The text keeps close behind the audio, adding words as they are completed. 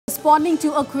responding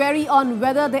to a query on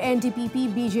whether the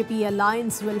NDPP-BJP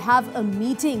alliance will have a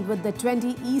meeting with the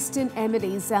 20 Eastern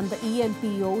MLAs and the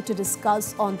ENPO to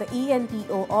discuss on the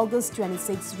ENPO August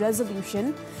 26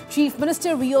 resolution, Chief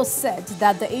Minister Rio said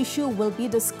that the issue will be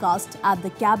discussed at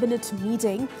the cabinet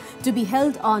meeting to be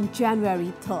held on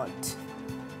January 3rd.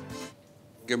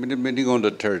 Cabinet meeting on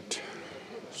the 3rd.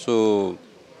 So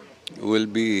we'll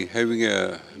be having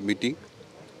a meeting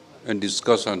and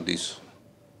discuss on this.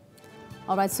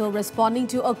 All right, so responding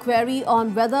to a query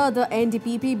on whether the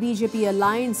NDPP-BJP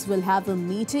alliance will have a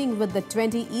meeting with the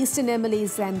 20 Eastern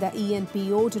MLAs and the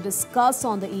ENPO to discuss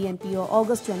on the ENPO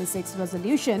August 26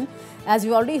 resolution, as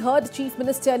we already heard Chief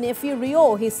Minister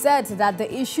Rio, he said that the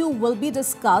issue will be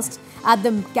discussed at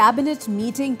the cabinet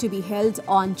meeting to be held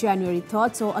on January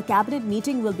 3rd. So a cabinet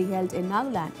meeting will be held in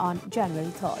Nagaland on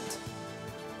January 3rd.